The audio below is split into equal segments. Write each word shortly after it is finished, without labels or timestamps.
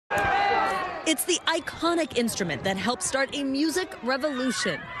It's the iconic instrument that helped start a music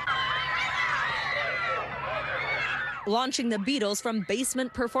revolution, launching the Beatles from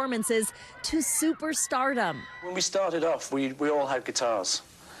basement performances to superstardom. When we started off, we all had guitars.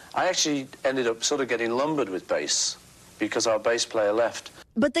 I actually ended up sort of getting lumbered with bass because our bass player left.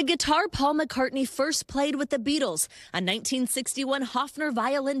 But the guitar Paul McCartney first played with the Beatles, a 1961 Hofner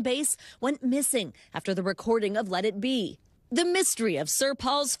violin bass, went missing after the recording of Let It Be. The mystery of Sir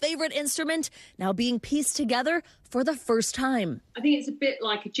Paul's favorite instrument now being pieced together for the first time. I think it's a bit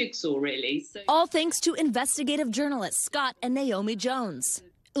like a jigsaw, really. All thanks to investigative journalists Scott and Naomi Jones.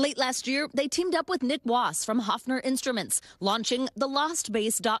 Late last year, they teamed up with Nick Wass from Hofner Instruments, launching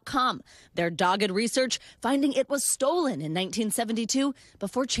thelostbass.com. Their dogged research finding it was stolen in 1972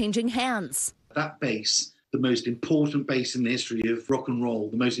 before changing hands. That bass, the most important bass in the history of rock and roll,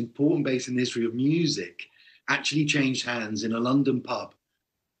 the most important bass in the history of music, actually changed hands in a London pub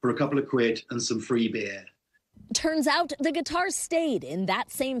for a couple of quid and some free beer. Turns out the guitar stayed in that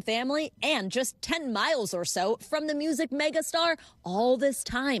same family and just 10 miles or so from the music megastar all this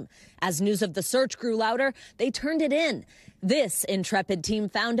time. As news of the search grew louder, they turned it in. This intrepid team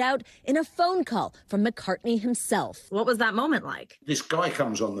found out in a phone call from McCartney himself. What was that moment like? This guy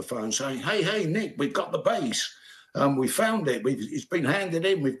comes on the phone saying, hey, Nick, we've got the bass. We found it. It's been handed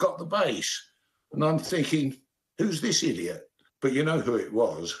in. We've got the bass. And I'm thinking, who's this idiot? But you know who it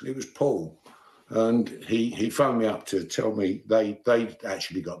was. It was Paul. And he phoned me up to tell me they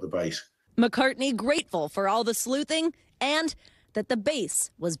actually got the bass. McCartney grateful for all the sleuthing and that the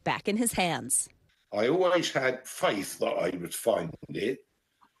bass was back in his hands. I always had faith that I would find it.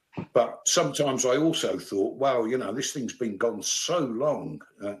 But sometimes I also thought, well, you know, this thing's been gone so long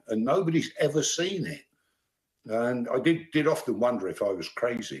and nobody's ever seen it. And I did often wonder if I was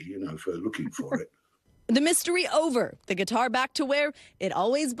crazy, you know, for looking for it. The mystery over, the guitar back to where it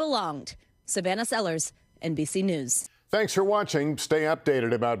always belonged. Savannah Sellers, NBC News. Thanks for watching. Stay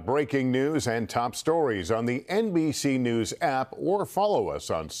updated about breaking news and top stories on the NBC News app or follow us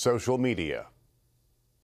on social media.